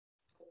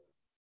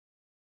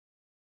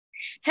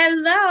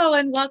Hello,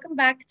 and welcome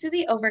back to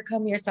the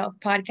Overcome Yourself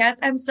podcast.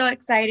 I'm so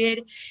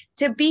excited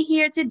to be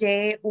here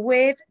today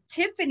with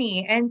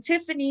Tiffany. And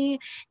Tiffany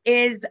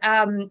is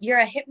you're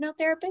a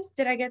hypnotherapist.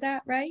 Did I get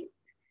that right?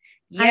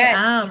 I Yes.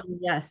 am,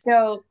 yes.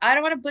 So I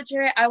don't want to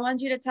butcher it. I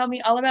want you to tell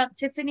me all about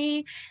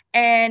Tiffany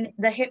and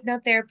the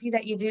hypnotherapy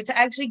that you do to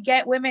actually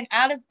get women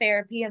out of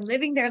therapy and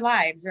living their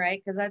lives,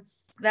 right? Because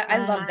that's that I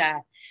love Uh,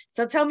 that.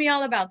 So tell me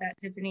all about that,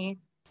 Tiffany.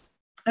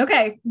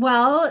 okay,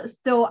 well,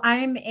 so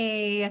I'm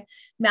a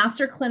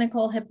master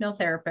clinical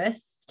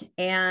hypnotherapist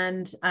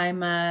and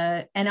I'm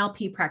a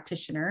NLP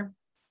practitioner.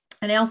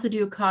 And I also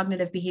do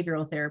cognitive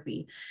behavioral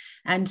therapy.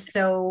 And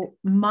so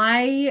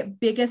my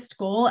biggest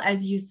goal,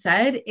 as you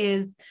said,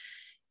 is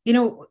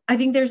I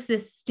think there's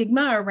this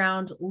stigma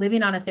around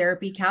living on a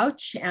therapy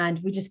couch and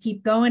we just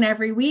keep going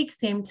every week,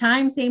 same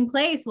time, same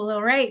place. Well,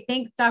 all right.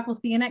 Thanks, doc. We'll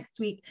see you next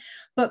week.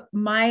 But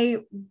my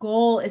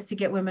goal is to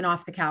get women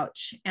off the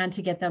couch and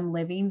to get them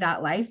living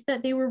that life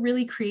that they were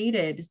really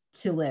created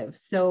to live.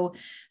 So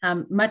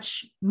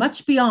much,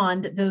 much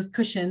beyond those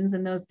cushions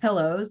and those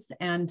pillows.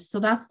 And so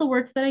that's the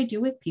work that I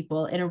do with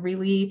people in a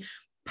really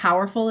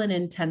powerful and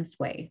intense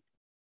way.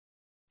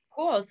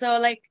 Cool.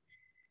 So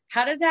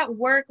how does that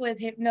work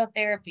with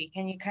hypnotherapy?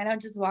 Can you kind of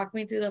just walk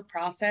me through the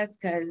process?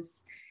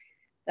 Because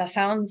that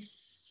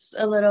sounds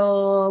a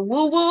little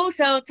woo woo.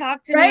 So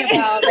talk to me Right.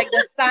 about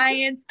the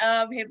science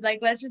of hip.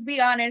 Let's just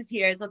be honest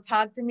here. So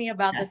talk to me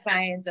about the Yes.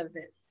 science of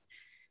this.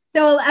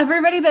 So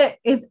everybody that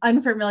is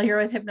unfamiliar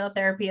with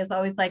hypnotherapy is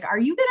always like, are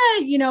you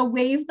gonna,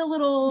 wave the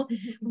little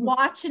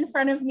watch in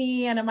front of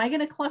me? And am I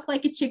gonna cluck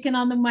like a chicken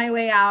on my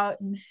way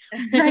out? And,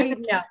 right?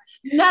 No,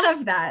 none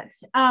of that.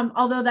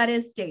 Although that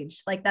is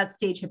staged, like that's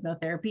stage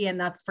hypnotherapy and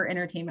that's for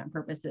entertainment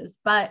purposes.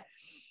 But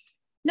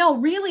no,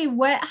 really,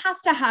 what has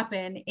to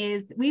happen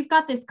is we've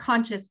got this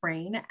conscious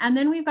brain and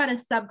then we've got a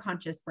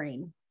subconscious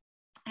brain.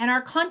 And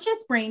our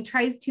conscious brain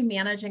tries to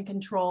manage and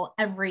control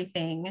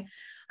everything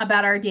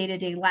about our day to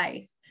day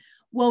life.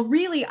 Well,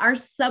 really, our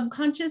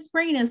subconscious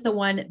brain is the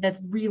one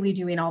that's really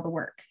doing all the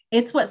work.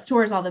 It's what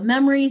stores all the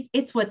memories.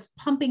 It's what's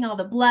pumping all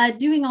the blood,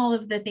 doing all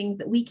of the things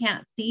that we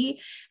can't see.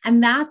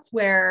 And that's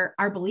where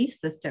our belief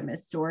system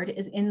is stored,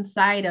 is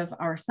inside of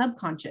our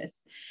subconscious.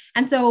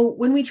 And so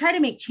when we try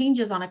to make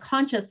changes on a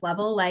conscious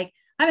level, like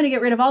I'm going to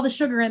get rid of all the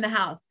sugar in the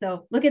house.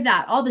 So look at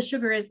that. All the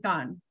sugar is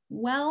gone.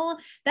 Well,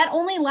 that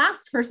only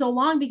lasts for so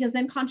long because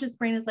then conscious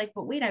brain is like,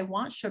 but wait, I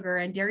want sugar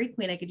and Dairy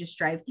Queen. I could just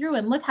drive through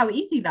and look how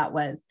easy that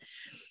was.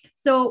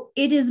 So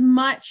it is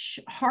much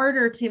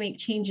harder to make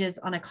changes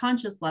on a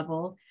conscious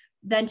level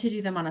than to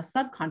do them on a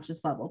subconscious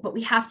level. But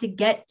we have to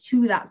get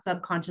to that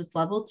subconscious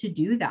level to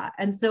do that.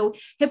 And so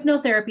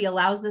hypnotherapy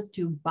allows us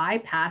to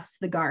bypass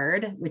the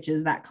guard, which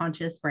is that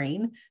conscious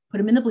brain, put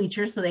them in the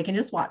bleachers so they can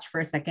just watch for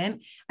a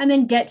second, and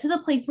then get to the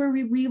place where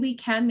we really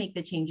can make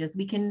the changes.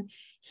 We can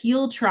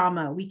heal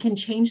trauma. We can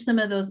change some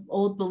of those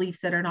old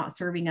beliefs that are not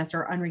serving us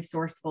or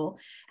unresourceful,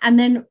 and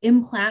then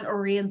implant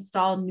or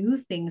reinstall new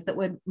things that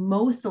would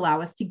most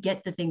allow us to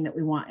get the thing that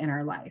we want in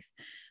our life.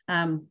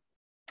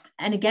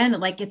 And again,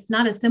 like it's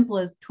not as simple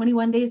as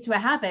 21 days to a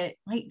habit,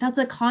 right?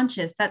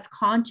 That's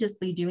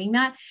consciously doing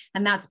that.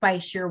 And that's by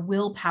sheer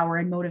willpower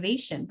and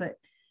motivation. But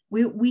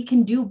we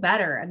can do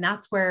better. And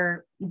that's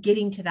where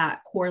getting to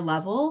that core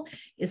level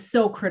is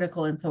so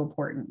critical and so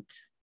important.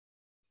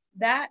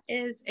 That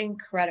is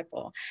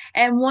incredible.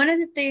 And one of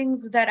the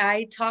things that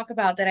I talk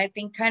about that I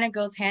think kind of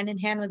goes hand in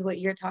hand with what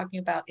you're talking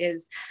about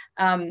is,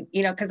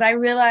 because I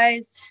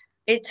realized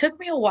it took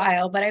me a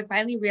while, but I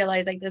finally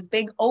realized this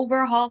big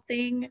overhaul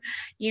thing,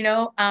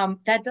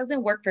 that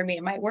doesn't work for me.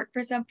 It might work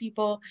for some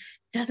people,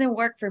 doesn't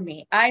work for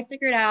me. I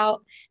figured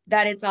out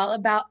that it's all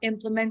about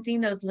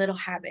implementing those little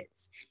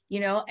habits,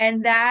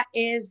 and that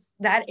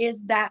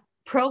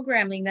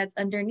programming that's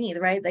underneath,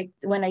 right? Like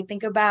when I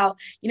think about,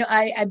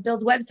 I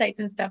build websites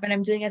and stuff and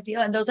I'm doing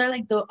SEO, and those are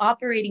like the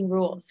operating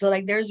rules. So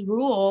there's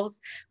rules,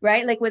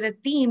 right? Like with a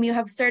theme, you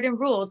have certain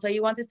rules. So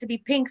you want this to be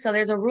pink, so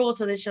there's a rule,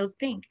 so this shows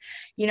pink,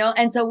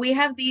 and so we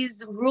have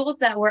these rules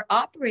that we're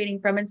operating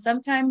from, and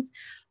sometimes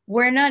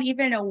we're not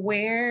even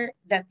aware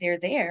that they're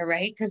there,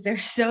 right? Because they're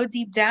so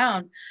deep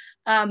down.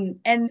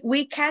 And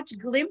we catch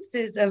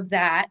glimpses of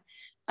that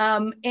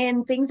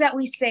in things that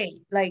we say,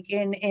 like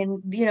in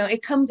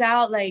it comes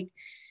out like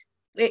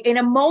in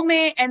a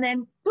moment, and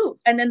then boom,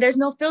 and then there's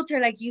no filter,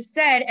 like you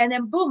said, and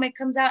then boom, it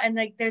comes out, and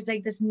there's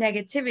this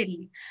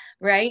negativity,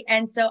 right?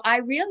 And so I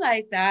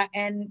realized that,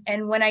 and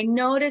when I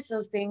notice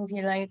those things,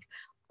 you're like,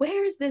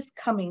 where is this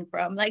coming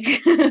from?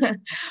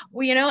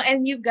 well,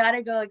 and you've got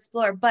to go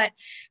explore. But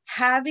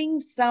having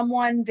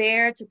someone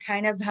there to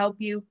kind of help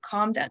you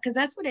calm down, because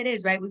that's what it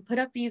is, right? We put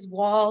up these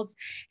walls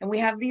and we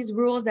have these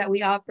rules that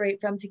we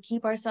operate from to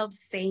keep ourselves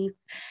safe.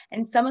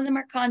 And some of them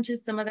are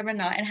conscious, some of them are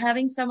not. And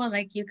having someone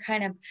like you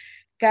kind of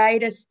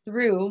guide us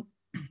through.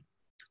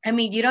 I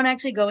mean, you don't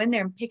actually go in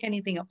there and pick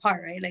anything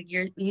apart, right? Like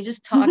you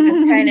just talk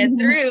us kind of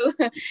through,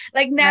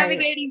 like Right.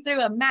 navigating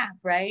through a map,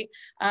 right?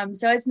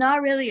 So it's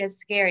not really as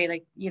scary.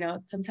 Like,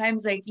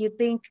 sometimes like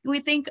we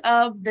think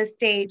of the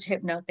stage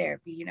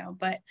hypnotherapy,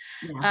 but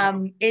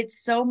Yeah.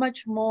 it's so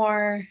much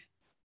more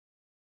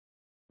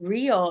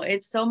real.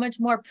 It's so much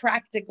more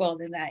practical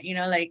than that,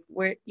 like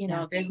we're,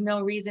 Yeah. there's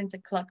no reason to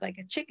cluck like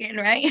a chicken,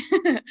 right?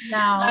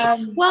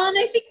 No. Well, and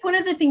I think one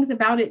of the things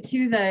about it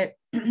too that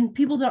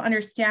people don't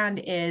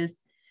understand is,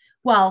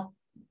 well,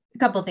 a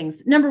couple of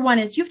things. Number one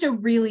is you have to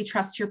really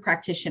trust your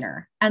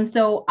practitioner. And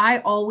so I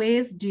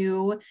always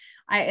do,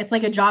 it's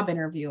like a job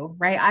interview,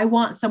 right? I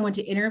want someone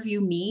to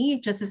interview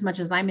me just as much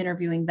as I'm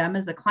interviewing them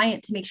as a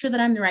client to make sure that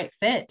I'm the right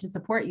fit to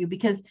support you.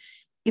 Because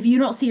if you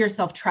don't see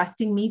yourself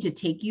trusting me to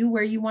take you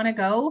where you want to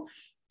go,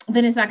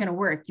 then it's not going to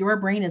work. Your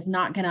brain is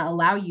not going to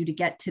allow you to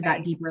get to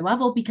that deeper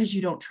level because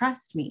you don't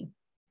trust me.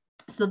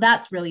 So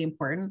that's really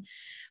important.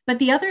 But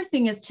the other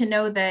thing is to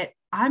know that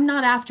I'm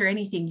not after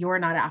anything you're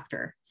not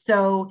after.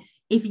 So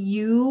if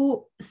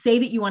you say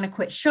that you want to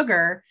quit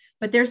sugar,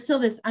 but there's still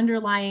this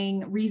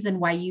underlying reason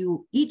why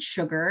you eat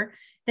sugar,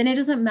 then it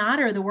doesn't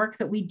matter the work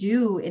that we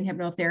do in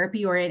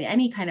hypnotherapy or in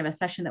any kind of a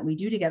session that we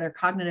do together,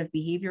 cognitive,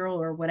 behavioral,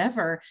 or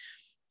whatever,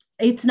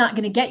 it's not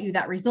going to get you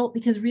that result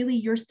because really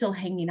you're still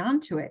hanging on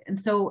to it. And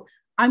so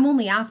I'm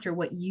only after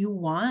what you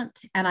want,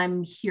 and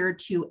I'm here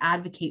to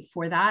advocate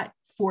for that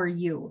for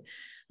you.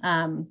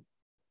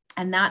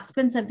 And that's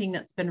been something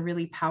that's been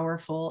really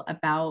powerful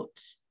about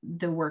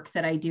the work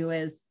that I do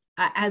is,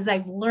 as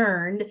I've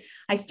learned,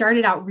 I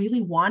started out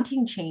really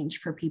wanting change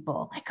for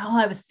people. Like, oh,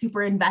 I was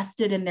super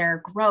invested in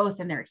their growth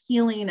and their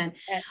healing. And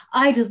Yes.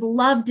 I just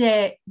loved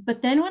it.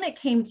 But then when it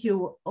came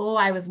to, oh,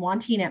 I was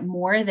wanting it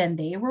more than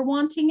they were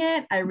wanting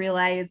it, I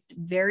realized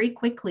very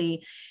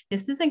quickly,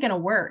 this isn't going to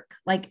work.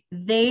 Like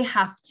they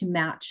have to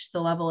match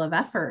the level of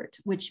effort,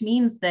 which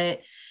means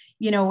that,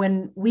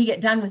 when we get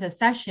done with a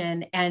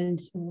session and,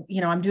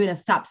 I'm doing a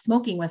stop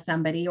smoking with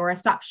somebody or a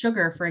stop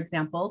sugar, for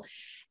example,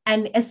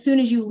 and as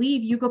soon as you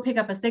leave, you go pick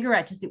up a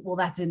cigarette to say, well,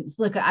 that didn't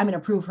look, I'm going to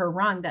prove her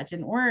wrong. That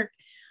didn't work.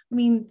 I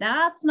mean,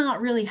 that's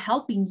not really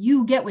helping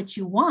you get what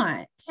you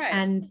want. Right.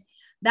 And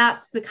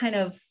that's the kind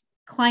of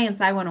clients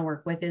I want to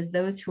work with, is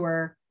those who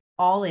are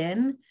all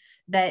in,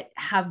 that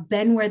have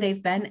been where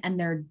they've been and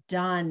they're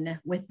done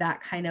with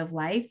that kind of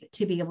life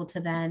to be able to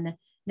then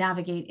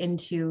navigate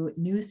into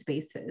new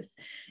spaces.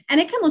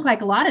 And it can look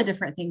like a lot of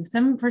different things.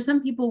 For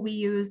some people, we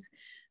use,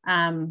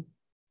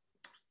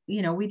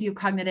 we do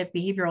cognitive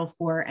behavioral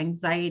for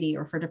anxiety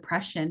or for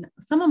depression.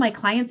 Some of my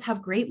clients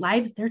have great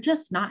lives. They're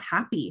just not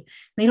happy.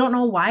 They don't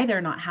know why they're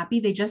not happy.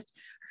 They just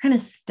are kind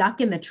of stuck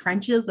in the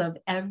trenches of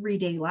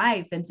everyday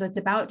life. And so it's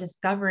about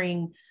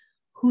discovering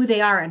who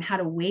they are and how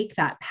to wake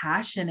that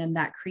passion and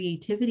that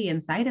creativity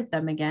inside of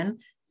them again,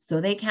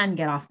 so they can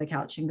get off the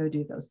couch and go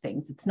do those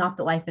things. It's not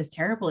that life is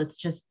terrible. It's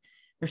just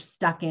they're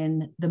stuck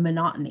in the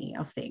monotony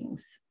of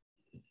things.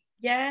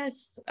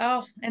 Yes.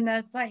 Oh, and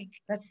that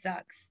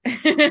sucks.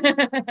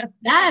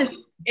 Yes.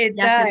 It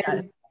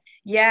does.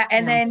 Yeah.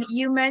 And then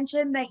you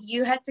mentioned that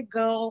you had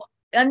to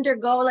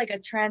undergo like a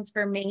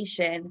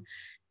transformation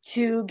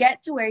to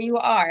get to where you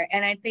are.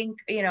 And I think,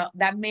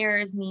 that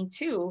mirrors me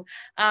too.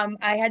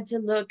 I had to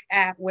look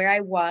at where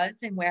I was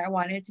and where I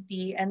wanted to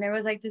be. And there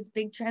was like this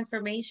big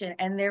transformation,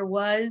 and there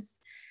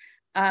was,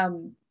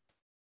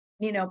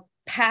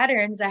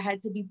 patterns that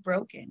had to be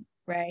broken.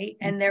 Right.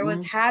 And there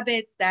was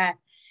habits that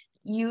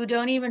you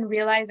don't even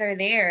realize are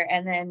there.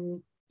 And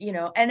then,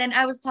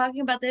 I was talking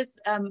about this,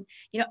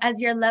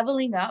 as you're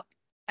leveling up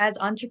as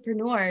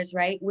entrepreneurs,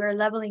 right? We're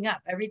leveling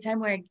up every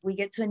time we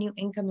get to a new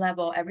income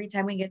level, every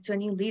time we get to a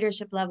new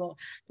leadership level,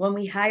 when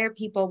we hire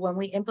people, when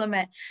we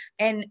implement,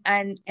 and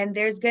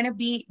there's going to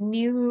be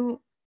new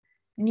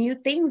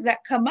things that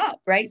come up,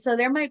 right? So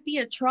there might be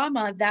a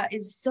trauma that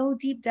is so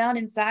deep down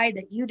inside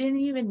that you didn't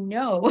even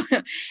know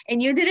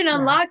and you didn't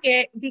unlock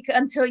it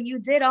until you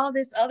did all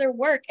this other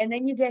work. And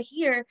then you get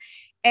here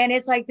and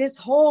it's like this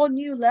whole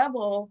new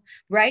level,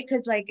 right?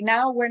 Because like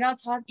now we're not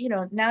talking,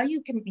 now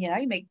you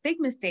make big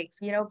mistakes,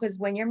 because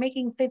when you're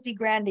making 50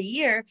 grand a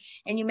year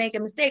and you make a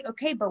mistake,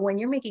 okay, but when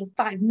you're making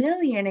 5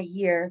 million a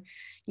year,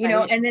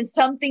 and then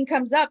something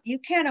comes up, you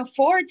can't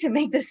afford to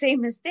make the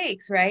same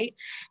mistakes, right?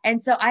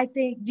 And so I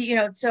think,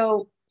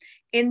 so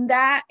in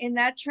that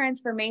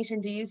transformation,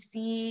 do you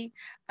see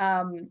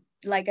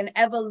like an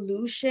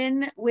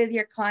evolution with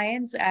your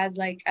clients as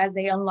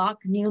they unlock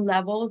new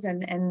levels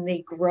and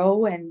they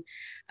grow and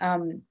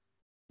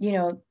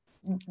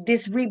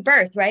this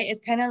rebirth, right?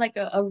 It's kind of like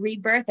a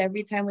rebirth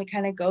every time we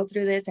kind of go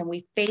through this and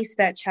we face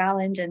that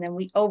challenge and then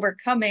we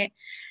overcome it.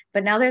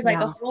 But now there's like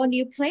a whole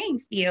new playing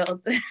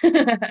field.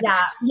 Yeah.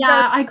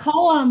 I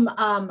call them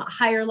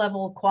higher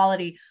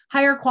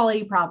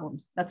quality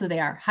problems. That's what they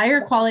are.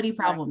 Higher quality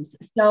problems.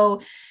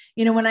 So,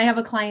 when I have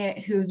a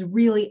client who's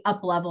really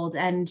up leveled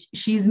and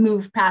she's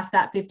moved past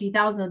that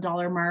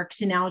 $50,000 mark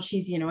to now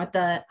she's, at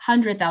the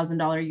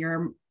 $100,000 a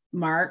year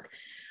mark.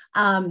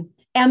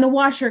 And the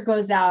washer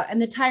goes out and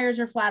the tires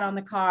are flat on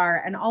the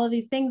car and all of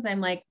these things.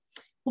 I'm like,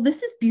 well, this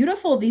is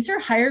beautiful. These are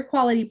higher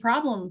quality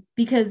problems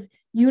because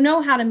you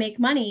know how to make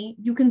money.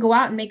 You can go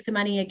out and make the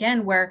money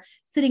again, where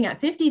sitting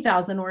at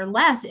 50,000 or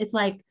less, it's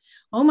like,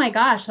 oh my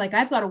gosh, like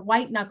I've got to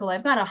white knuckle.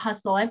 I've got to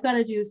hustle. I've got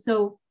to do.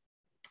 So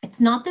it's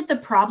not that the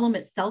problem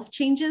itself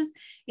changes.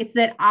 It's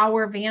that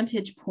our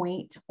vantage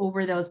point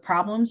over those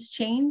problems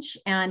change.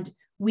 And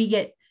we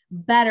get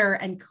better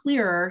and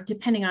clearer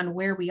depending on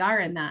where we are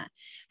in that.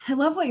 I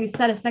love what you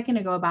said a second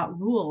ago about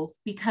rules,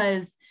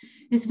 because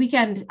this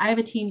weekend I have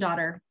a teen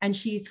daughter and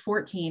she's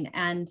 14,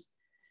 and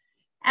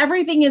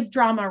everything is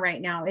drama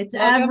right now. It's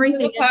Welcome everything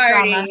to the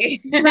party.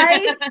 is drama,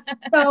 right?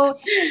 So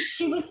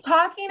she was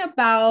talking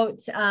about,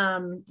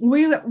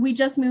 we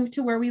just moved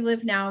to where we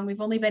live now, and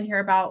we've only been here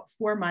about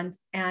 4 months.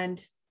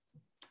 And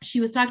she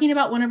was talking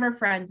about one of her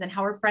friends and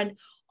how her friend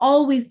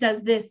always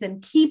does this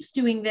and keeps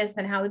doing this,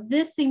 and how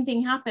this same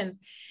thing happens.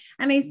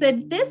 And I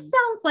said, this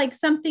sounds like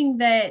something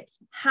that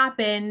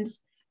happened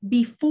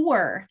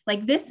before.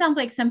 Like, this sounds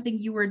like something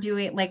you were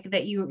doing, like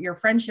that your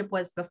friendship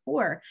was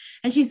before.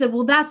 And she said,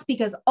 well, that's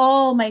because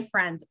all my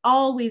friends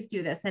always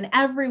do this and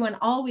everyone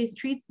always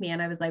treats me.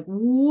 And I was like,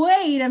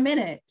 wait a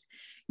minute.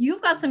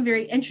 You've got some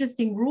very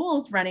interesting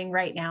rules running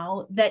right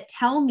now that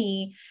tell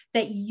me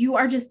that you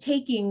are just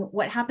taking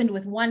what happened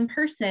with one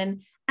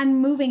person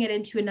and moving it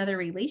into another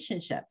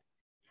relationship.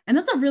 And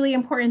that's a really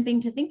important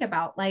thing to think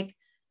about. Like,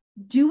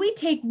 do we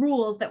take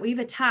rules that we've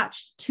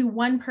attached to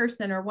one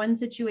person or one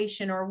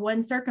situation or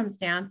one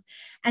circumstance,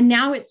 and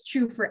now it's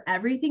true for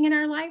everything in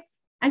our life?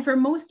 And for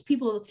most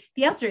people,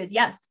 the answer is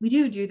yes, we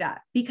do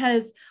that,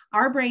 because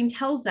our brain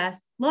tells us,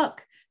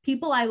 look,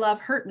 people I love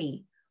hurt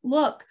me.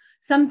 Look,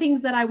 some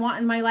things that I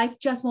want in my life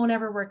just won't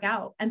ever work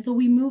out. And so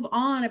we move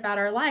on about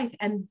our life,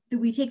 and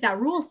we take that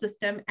rule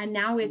system, and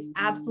now it's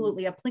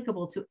absolutely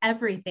applicable to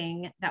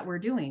everything that we're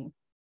doing.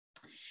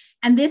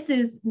 And this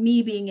is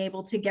me being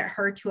able to get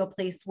her to a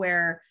place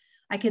where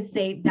I could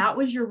say, that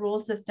was your rule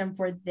system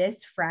for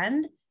this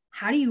friend.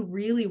 How do you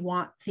really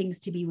want things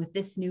to be with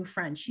this new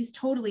friend? She's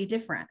totally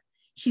different.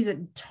 She's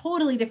a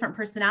totally different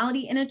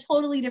personality in a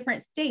totally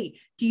different state.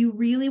 Do you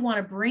really want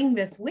to bring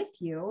this with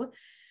you?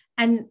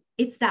 And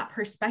it's that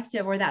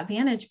perspective or that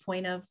vantage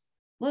point of,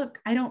 look,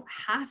 I don't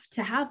have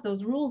to have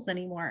those rules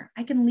anymore.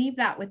 I can leave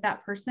that with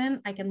that person.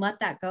 I can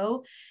let that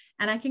go,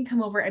 and I can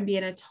come over and be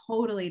in a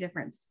totally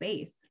different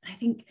space. I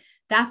think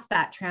that's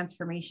that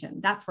transformation.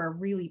 That's where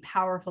really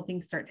powerful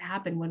things start to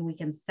happen, when we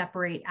can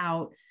separate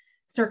out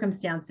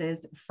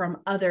circumstances from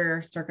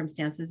other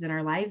circumstances in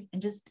our lives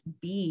and just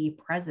be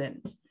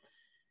present.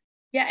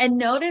 Yeah. And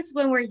notice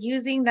when we're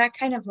using that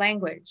kind of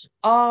language,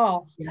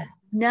 all, yes.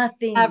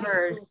 nothing.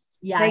 Ever.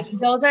 Yes. Like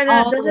those are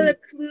the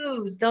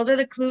clues. Those are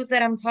the clues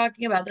that I'm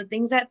talking about, the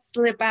things that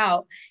slip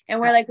out. And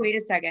we're like, wait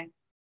a second,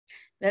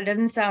 that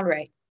doesn't sound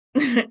right.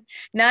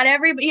 Not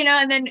everybody,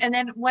 and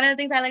then one of the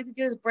things I like to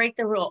do is break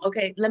the rule.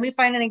 Okay, let me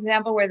find an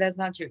example where that's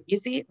not true. You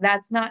see,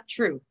 that's not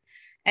true.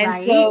 And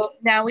right? So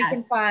now we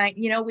can find,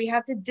 we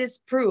have to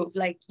disprove,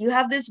 like, you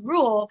have this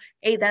rule,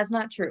 hey, that's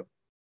not true.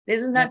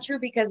 This is not true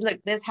because look,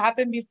 this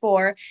happened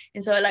before.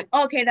 And so like,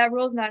 okay, that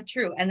rule's not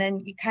true. And then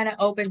it kind of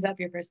opens up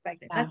your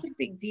perspective. That's a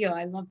big deal.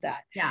 I love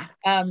that. Yeah.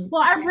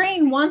 Well, our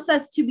brain wants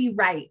us to be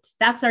right.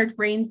 That's our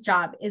brain's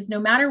job, is no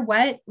matter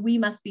what, we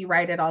must be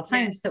right at all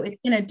times. Yes. So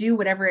it's going to do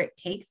whatever it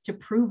takes to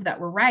prove that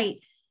we're right,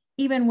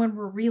 even when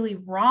we're really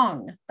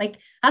wrong. Like,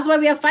 that's why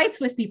we have fights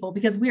with people,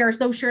 because we are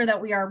so sure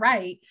that we are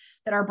right,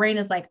 that our brain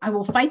is like, I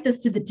will fight this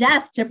to the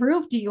death to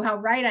prove to you how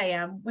right I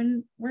am,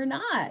 when we're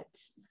not.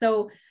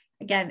 So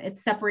again,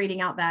 it's separating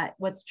out that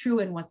what's true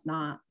and what's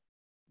not.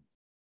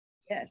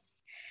 Yes.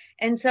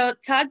 And so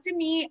talk to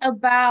me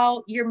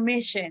about your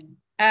mission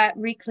at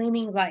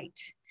Reclaiming Light.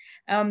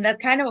 That's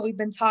kind of what we've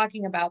been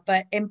talking about,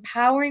 but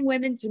empowering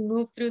women to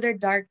move through their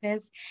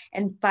darkness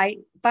and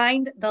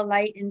find the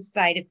light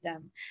inside of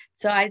them.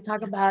 So I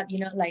talk about,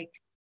 like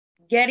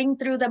getting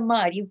through the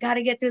mud. You've got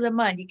to get through the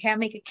mud. You can't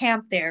make a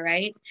camp there,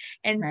 right?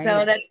 And right.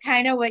 So that's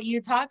kind of what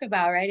you talk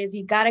about, right? Is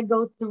you got to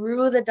go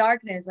through the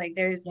darkness. Like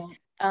there's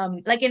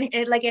like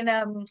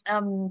in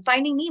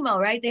Finding Nemo,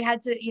 right? They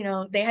had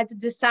to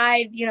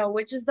decide,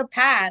 which is the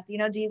path,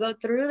 do you go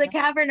through the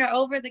cavern or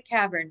over the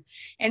cavern?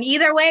 And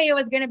either way, it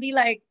was going to be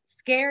like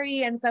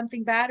scary and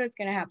something bad was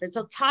going to happen.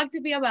 So talk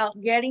to me about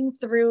getting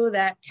through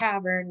that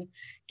cavern,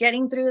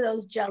 getting through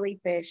those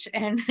jellyfish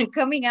and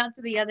coming out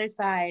to the other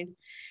side,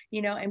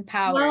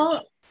 empowered.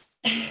 Well,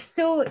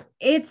 so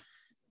it's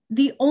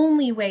the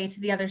only way to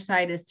the other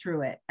side is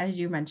through it. As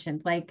you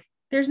mentioned, like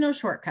there's no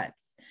shortcuts.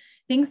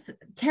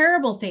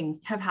 Terrible things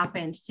have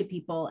happened to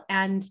people,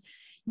 and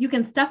you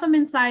can stuff them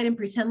inside and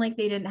pretend like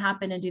they didn't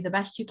happen and do the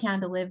best you can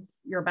to live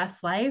your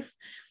best life,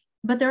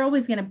 but they're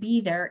always going to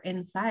be there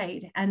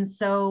inside. And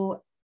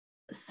so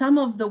some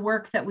of the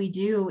work that we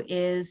do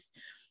is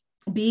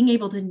being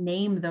able to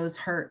name those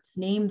hurts,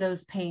 name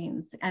those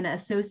pains, and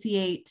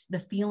associate the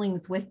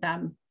feelings with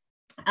them.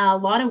 A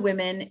lot of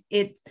women,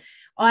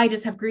 I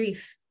just have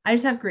grief.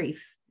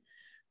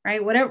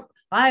 Right? Whatever.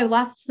 I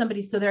lost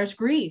somebody, so there's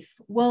grief.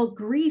 Well,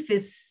 grief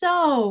is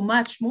so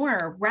much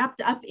more. Wrapped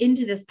up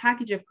into this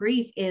package of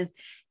grief is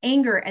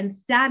anger and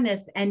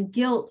sadness and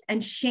guilt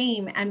and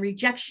shame and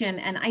rejection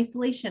and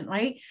isolation,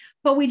 right?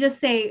 But we just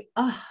say,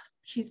 oh,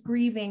 she's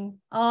grieving.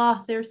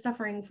 Oh, they're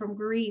suffering from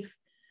grief.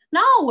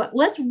 No,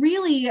 let's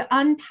really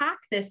unpack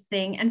this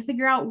thing and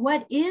figure out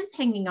what is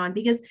hanging on,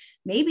 because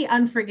maybe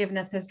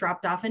unforgiveness has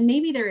dropped off and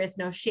maybe there is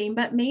no shame,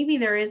 but maybe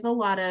there is a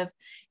lot of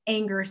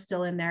anger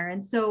still in there.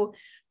 And so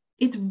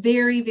it's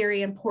very,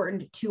 very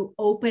important to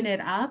open it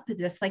up,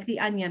 just like the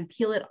onion,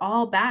 peel it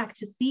all back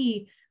to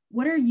see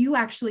what are you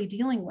actually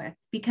dealing with?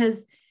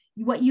 Because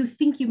what you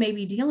think you may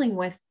be dealing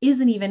with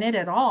isn't even it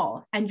at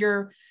all. And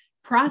you're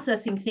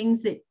processing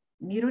things that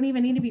you don't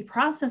even need to be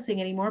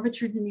processing anymore,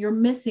 but you're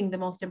missing the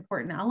most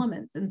important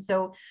elements. And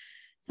so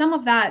some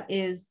of that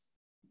is,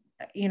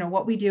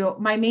 what we do.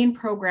 My main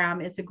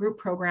program is a group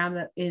program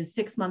that is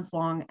 6 months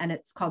long, and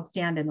it's called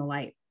Stand in the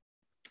Light.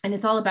 And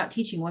it's all about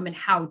teaching women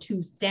how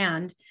to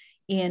stand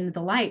in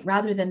the light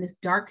rather than this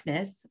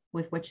darkness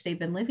with which they've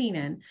been living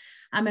in.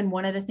 And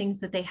one of the things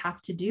that they have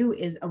to do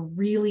is a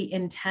really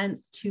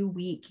intense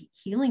 2-week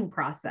healing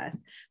process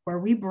where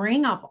we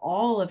bring up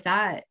all of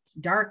that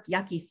dark,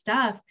 yucky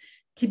stuff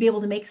to be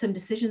able to make some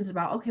decisions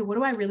about, okay, what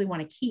do I really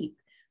want to keep?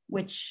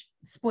 Which,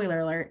 spoiler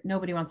alert,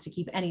 nobody wants to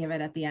keep any of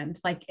it at the end.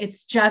 Like,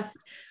 it's just,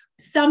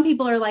 some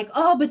people are like,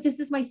 oh, but this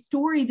is my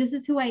story. This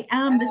is who I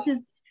am. This is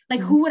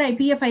like, who would I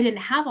be if I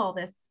didn't have all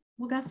this?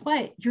 Well, guess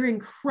what? You're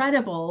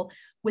incredible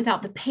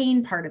without the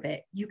pain part of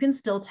it. You can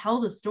still tell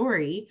the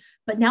story,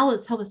 but now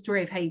let's tell the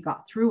story of how you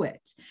got through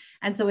it.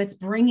 And so it's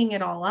bringing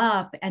it all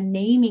up and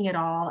naming it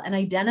all and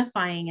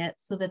identifying it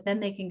so that then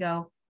they can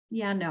go,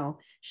 yeah, no,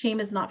 shame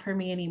is not for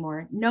me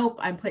anymore. Nope.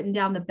 I'm putting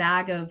down the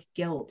bag of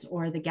guilt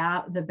or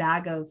the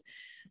bag of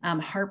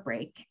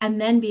heartbreak,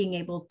 and then being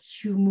able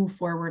to move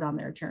forward on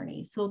their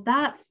journey. So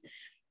that's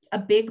a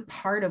big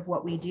part of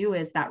what we do,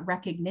 is that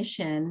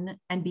recognition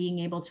and being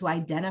able to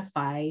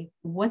identify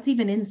what's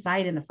even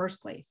inside in the first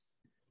place.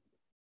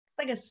 It's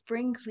like a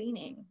spring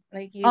cleaning.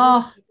 Like you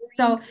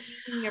so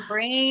clean your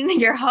brain,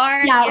 your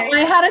heart. Yeah,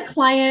 I had a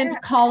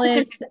client call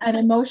it an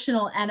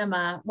emotional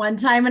enema one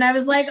time, and I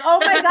was like,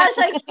 oh my gosh,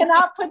 I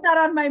cannot put that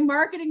on my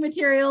marketing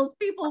materials.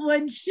 People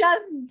would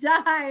just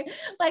die.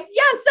 Like,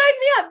 yeah, sign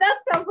me up. That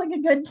sounds like a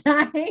good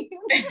time.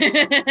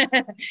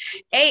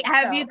 Hey,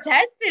 have you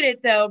tested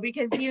it though?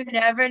 Because you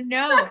never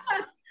know.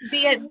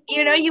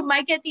 You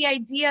might get the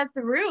idea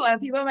through,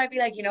 and people might be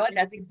like, you know what,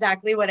 that's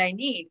exactly what I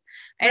need.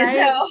 And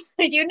so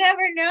you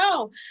never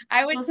know.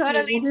 I would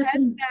totally test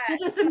that.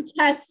 We'll do some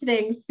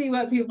testing, see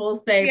what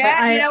people say. Yeah,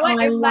 but you know what?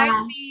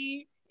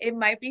 It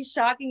might be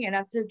shocking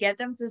enough to get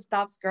them to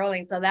stop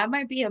scrolling. So that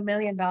might be $1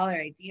 million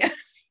idea.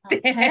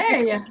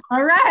 Okay.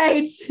 All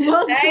right.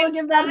 We'll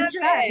give that a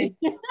try.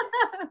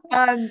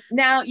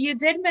 Now, you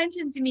did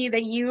mention to me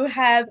that you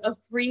have a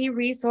free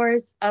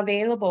resource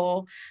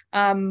available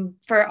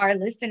for our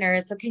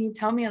listeners. So can you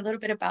tell me a little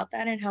bit about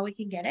that and how we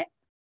can get it?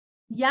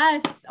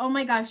 Yes. Oh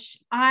my gosh.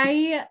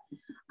 I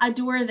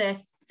adore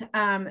this.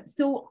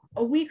 So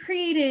we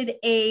created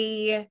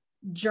a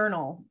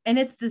journal, and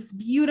it's this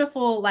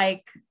beautiful,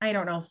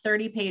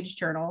 30-page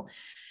journal.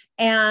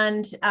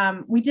 And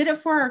we did it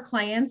for our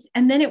clients.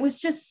 And then it was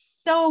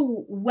just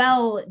so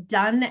well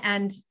done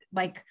and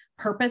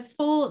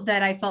purposeful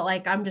that I felt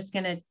like I'm just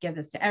going to give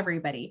this to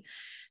everybody.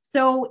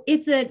 So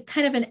it's a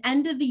kind of an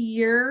end of the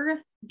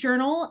year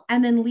journal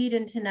and then lead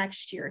into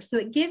next year. So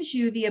it gives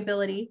you the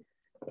ability.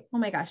 Oh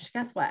my gosh,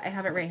 guess what? I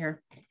have it right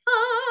here.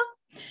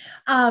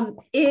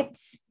 It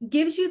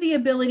gives you the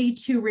ability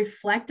to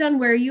reflect on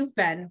where you've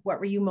been. What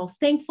were you most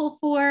thankful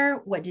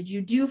for? What did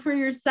you do for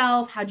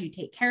yourself? How did you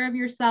take care of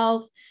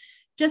yourself?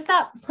 Just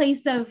that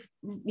place of,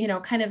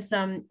 kind of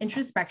some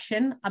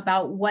introspection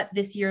about what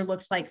this year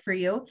looked like for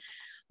you.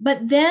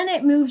 But then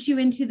it moves you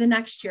into the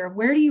next year.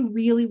 Where do you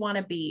really want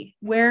to be?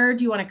 Where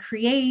do you want to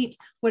create?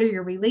 What are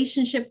your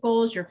relationship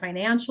goals, your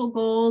financial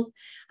goals?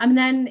 And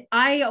then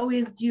I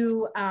always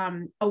do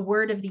a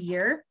word of the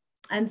year.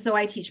 And so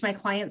I teach my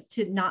clients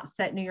to not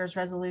set New Year's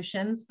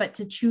resolutions, but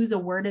to choose a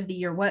word of the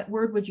year. What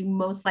word would you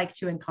most like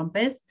to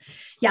encompass?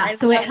 Yeah.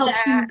 So it helps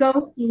you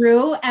go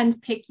through and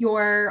pick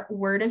your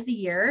word of the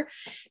year.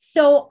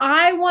 So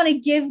I want to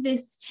give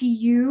this to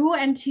you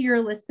and to your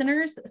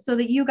listeners so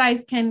that you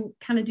guys can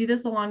kind of do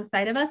this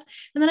alongside of us.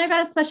 And then I've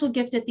got a special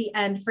gift at the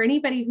end for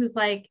anybody who's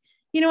like,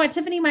 you know what,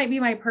 Tiffany might be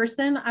my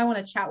person. I want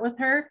to chat with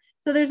her.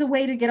 So there's a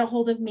way to get a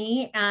hold of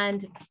me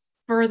and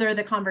further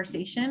the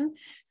conversation.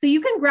 So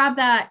you can grab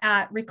that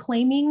at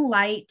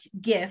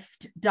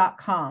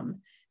reclaiminglightgift.com.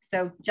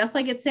 So just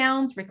like it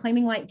sounds,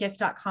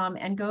 reclaiminglightgift.com,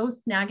 and go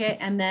snag it.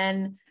 And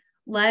then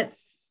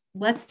let's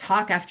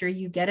talk after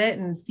you get it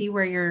and see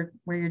where your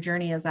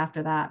journey is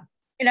after that.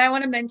 And I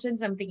want to mention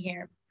something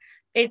here.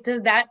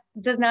 That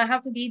does not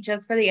have to be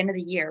just for the end of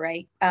the year,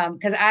 right?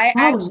 Because I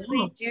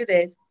actually do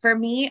this. For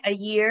me, a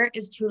year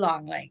is too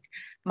long. Like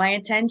my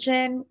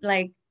attention,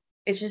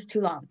 it's just too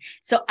long.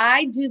 So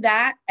I do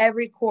that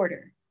every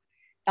quarter.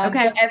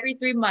 Okay. So every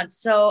 3 months.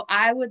 So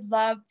I would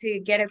love to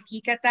get a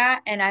peek at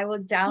that, and I will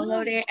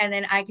download it, and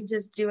then I can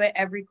just do it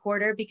every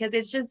quarter because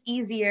it's just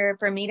easier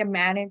for me to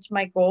manage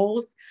my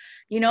goals,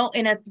 in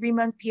a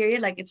 3-month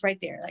period. It's right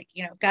there,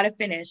 got to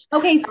finish.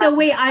 Okay. So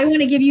wait, I'm going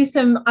to give you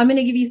some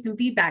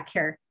feedback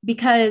here,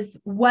 because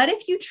what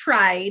if you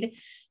tried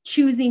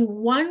choosing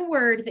one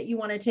word that you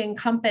wanted to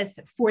encompass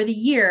for the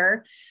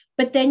year,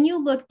 but then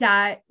you looked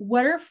at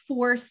what are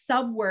 4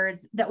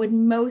 subwords that would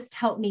most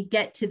help me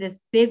get to this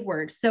big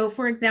word. So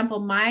for example,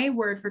 my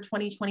word for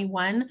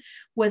 2021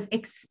 was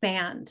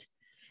expand.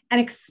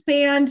 and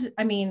expand.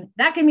 I mean,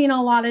 that can mean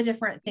a lot of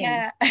different things.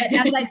 Yeah. But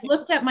as I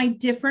looked at my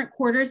different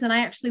quarters, and I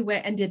actually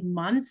went and did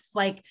months,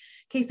 like,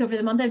 okay, so for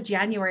the month of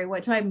January,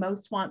 what do I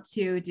most want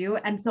to do?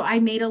 And so I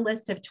made a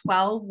list of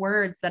 12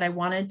 words that I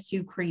wanted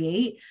to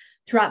create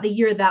throughout the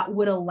year that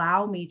would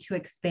allow me to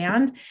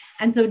expand.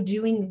 And so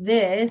doing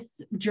this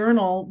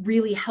journal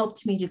really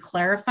helped me to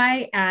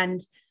clarify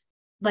and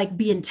like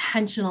be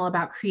intentional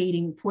about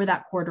creating for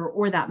that quarter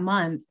or that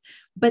month,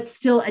 but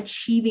still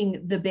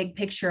achieving the big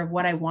picture of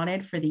what I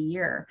wanted for the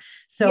year.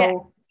 So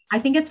Yes. I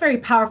think it's very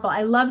powerful.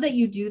 I love that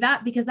you do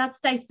that, because that's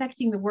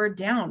dissecting the word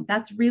down.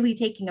 That's really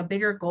taking a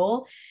bigger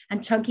goal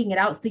and chunking it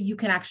out so you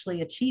can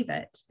actually achieve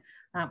it.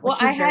 Well,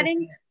 Which is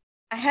very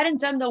I hadn't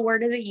done the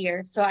word of the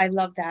year, so I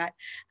love that.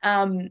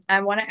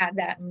 I want to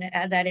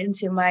add that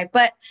into my,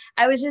 but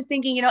I was just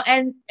thinking,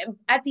 and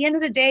at the end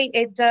of the day,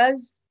 it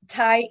does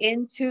tie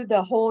into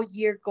the whole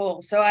year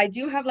goal. So I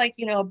do have like,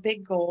 a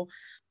big goal,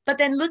 but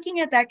then looking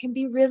at that can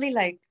be really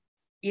like,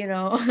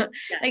 yeah,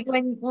 like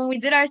when we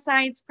did our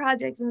science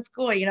projects in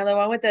school, the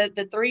one with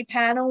the 3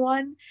 panel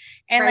one,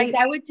 and like right.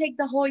 that would take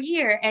the whole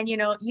year. And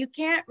you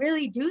can't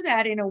really do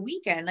that in a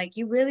weekend. Like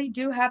you really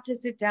do have to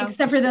sit down.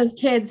 Except for those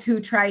kids who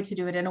try to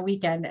do it in a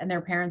weekend and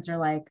their parents are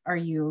like, are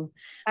you?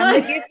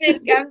 I'm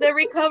the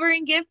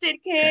recovering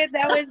gifted kid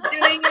that was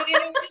doing it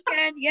in a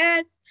weekend.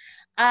 Yes.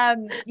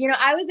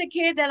 I was a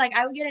kid that like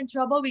I would get in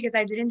trouble because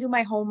I didn't do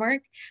my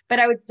homework, but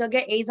I would still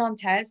get A's on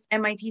tests,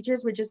 and my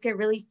teachers would just get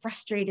really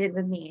frustrated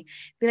with me.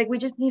 Be like, we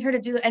just need her to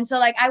do it. And so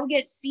like I would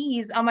get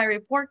C's on my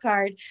report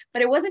card,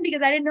 but it wasn't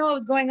because I didn't know what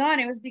was going on.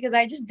 It was because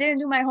I just didn't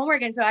do my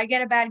homework. And so I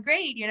get a bad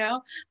grade.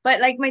 But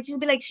like my teachers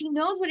be like, she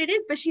knows what it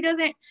is, but she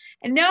doesn't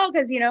know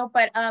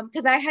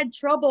because I had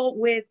trouble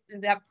with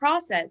that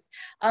process.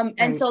 And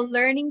Right. so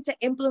learning to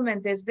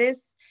implement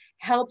this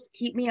helps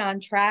keep me on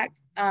track.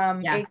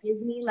 Yeah. It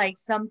gives me like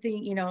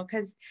something,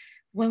 because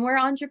when we're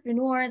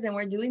entrepreneurs and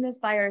we're doing this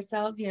by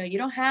ourselves, you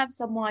don't have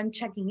someone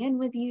checking in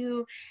with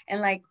you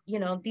and like,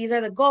 these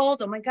are the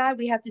goals. Oh my God,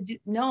 we have to do,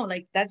 no,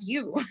 like that's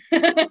you,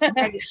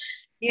 Right.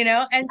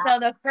 And so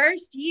the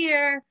first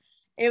year,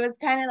 it was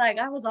kind of like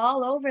I was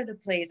all over the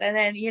place. And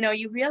then,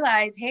 you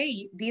realize,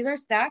 hey, these are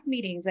staff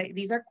meetings. Like,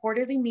 these are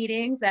quarterly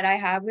meetings that I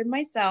have with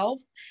myself.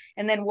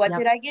 And then what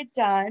did I get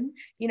done?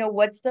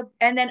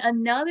 And then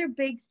another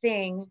big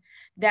thing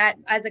that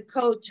as a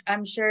coach,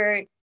 I'm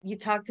sure you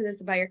talk to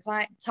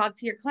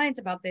your clients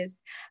about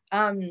this.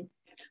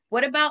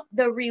 What about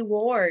the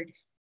reward?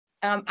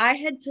 I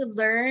had to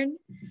learn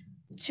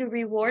to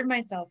reward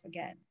myself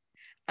again.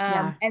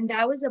 Yeah. And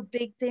that was a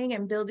big thing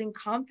in building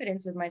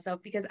confidence with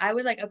myself, because I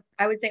would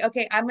say,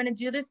 okay, I'm going to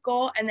do this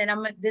goal. And then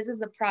this is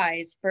the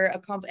prize for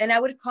and I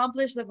would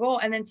accomplish the goal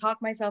and then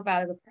talk myself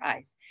out of the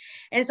prize.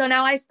 And so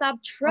now I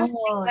stopped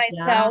trusting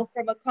myself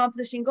from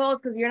accomplishing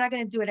goals, because you're not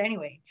going to do it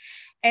anyway.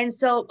 And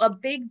so a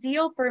big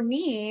deal for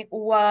me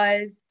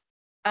was,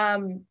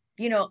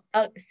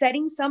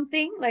 setting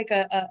something like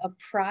a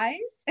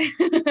prize.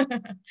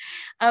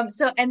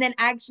 And then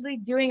actually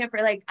doing it for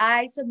like,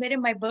 I submitted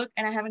my book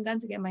and I haven't gone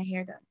to get my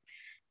hair done.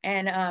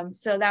 And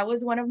so that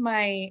was one of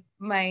my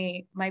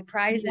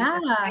prizes. Yeah.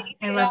 I need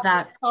to I get love off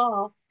that. this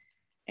call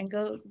and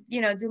go,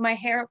 do my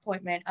hair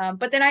appointment.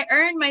 But then I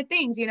earned my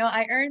things,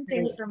 I earned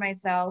things for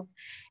myself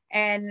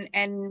and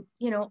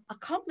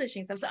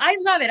accomplishing stuff. So I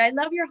love it. I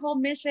love your whole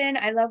mission.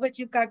 I love what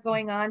you've got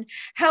going on.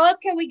 How else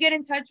can we get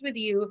in touch with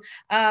you?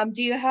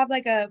 Do you have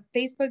like a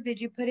Facebook?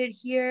 Did you put it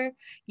here?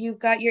 You've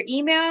got your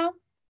email?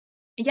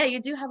 Yeah,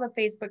 you do have a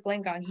Facebook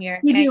link on here.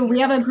 We do.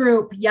 We have a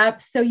group.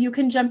 Yep. So you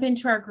can jump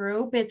into our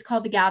group. It's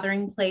called The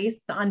Gathering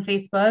Place on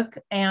Facebook.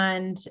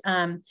 And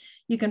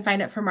you can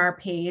find it from our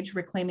page,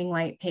 Reclaiming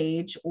Light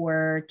page,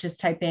 or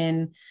just type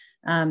in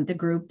the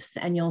groups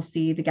and you'll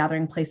see The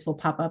Gathering Place will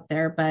pop up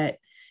there. But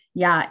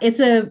yeah,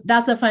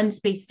 that's a fun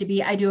space to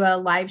be. I do a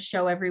live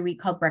show every week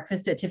called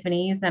Breakfast at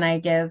Tiffany's, and I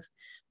give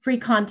free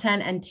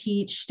content and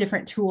teach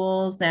different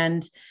tools.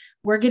 And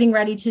we're getting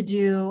ready to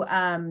do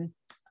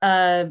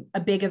a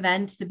big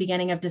event the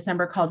beginning of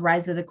December called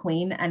Rise of the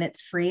Queen, and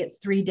it's free. It's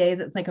 3 days.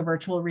 It's like a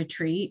virtual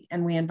retreat,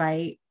 and we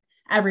invite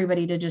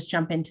everybody to just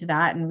jump into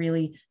that and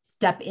really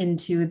step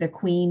into the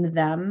queen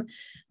them.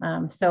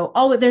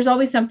 There's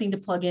always something to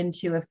plug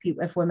into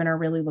if women are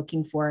really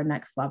looking for a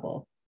next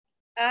level.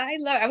 I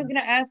was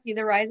going to ask you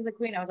the Rise of the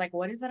Queen. I was like,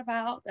 what is that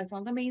about? That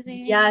sounds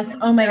amazing. Yes.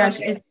 Oh my gosh.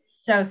 It's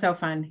so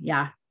fun.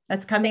 Yeah.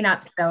 That's coming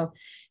up. So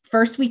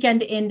first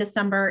weekend in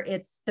December,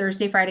 it's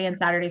Thursday, Friday, and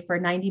Saturday for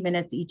 90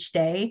 minutes each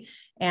day.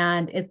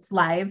 And it's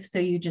live. So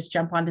you just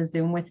jump onto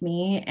Zoom with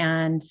me,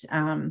 and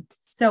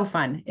so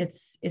fun.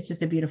 It's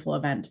just a beautiful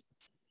event.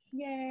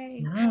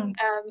 Yay. Yeah.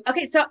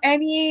 Okay. So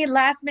any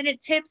last minute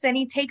tips,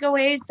 any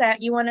takeaways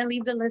that you want to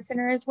leave the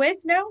listeners with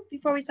now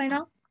before we sign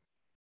off?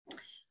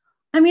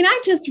 I mean,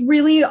 I just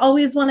really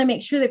always want to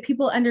make sure that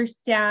people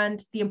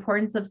understand the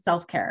importance of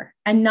self-care,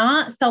 and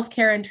not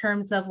self-care in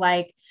terms of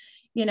like,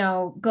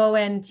 go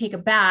and take a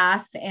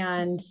bath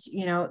and,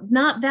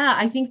 not that.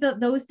 I think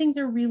that those things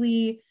are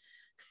really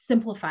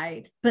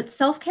simplified, but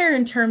self-care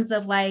in terms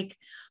of like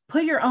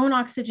put your own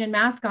oxygen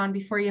mask on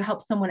before you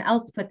help someone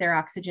else put their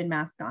oxygen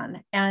mask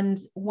on. And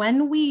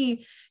when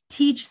we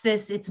teach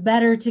this, it's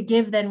better to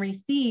give than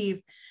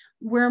receive,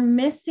 we're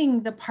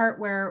missing the part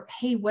where,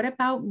 hey, what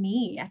about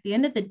me? At the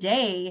end of the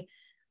day,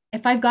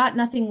 if I've got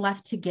nothing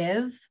left to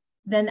give,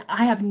 then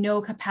I have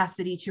no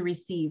capacity to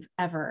receive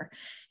ever.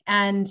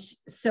 And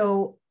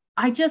so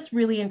I just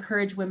really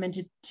encourage women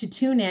to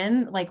tune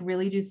in, like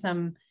really do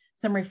some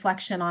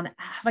reflection on,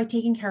 have I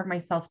taken care of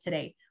myself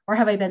today? Or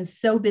have I been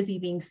so busy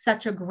being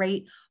such a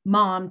great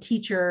mom,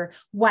 teacher,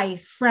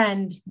 wife,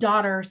 friend,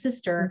 daughter,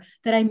 sister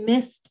that I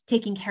missed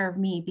taking care of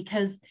me?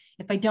 Because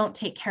if I don't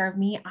take care of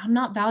me, I'm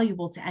not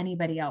valuable to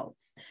anybody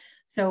else.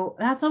 So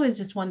that's always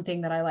just one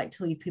thing that I like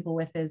to leave people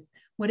with is,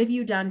 what have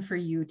you done for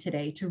you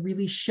today to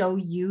really show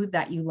you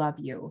that you love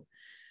you,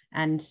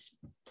 and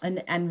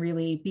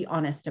really be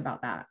honest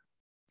about that.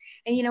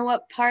 And you know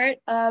what? Part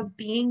of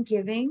being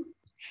giving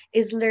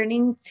is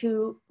learning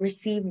to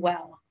receive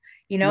well,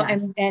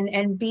 Yes.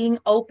 and being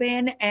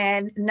open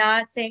and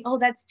not saying, oh,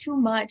 that's too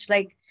much.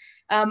 Like,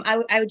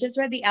 I just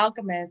read The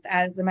Alchemist,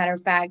 as a matter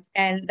of fact,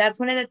 and that's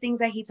one of the things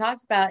that he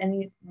talks about.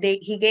 And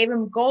he gave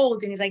him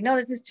gold, and he's like, no,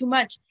 this is too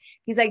much.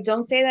 He's like,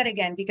 don't say that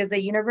again, because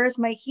the universe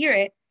might hear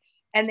it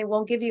and they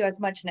won't give you as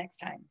much next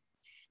time.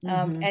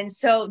 And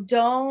so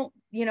don't,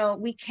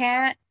 we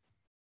can't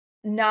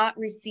not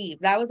receive.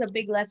 That was a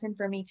big lesson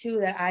for me too,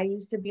 that I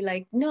used to be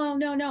like, no,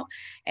 no, no.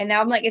 And now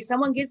I'm like, if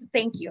someone gives,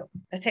 thank you.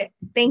 That's it.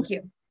 Thank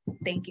you.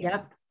 Thank you.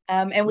 Yep.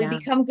 And we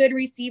become good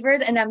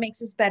receivers, and that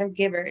makes us better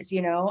givers,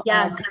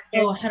 Yes.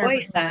 There's joy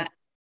in that.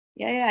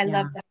 Yeah, I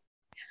love that.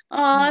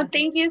 Oh,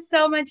 thank you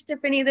so much,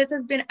 Tiffany. This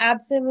has been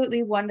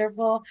absolutely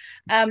wonderful.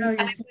 I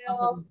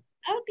will,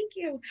 oh, thank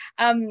you.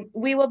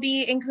 We will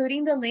be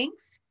including the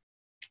links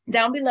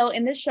down below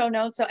in the show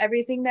notes, so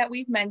everything that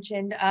we've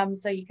mentioned,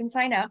 so you can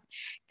sign up,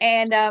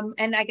 and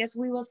I guess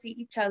we will see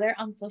each other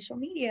on social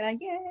media.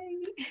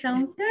 Yay!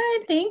 Sounds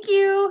good. Thank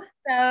you.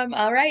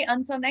 All right,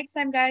 until next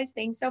time, guys,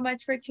 thanks so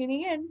much for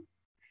tuning in.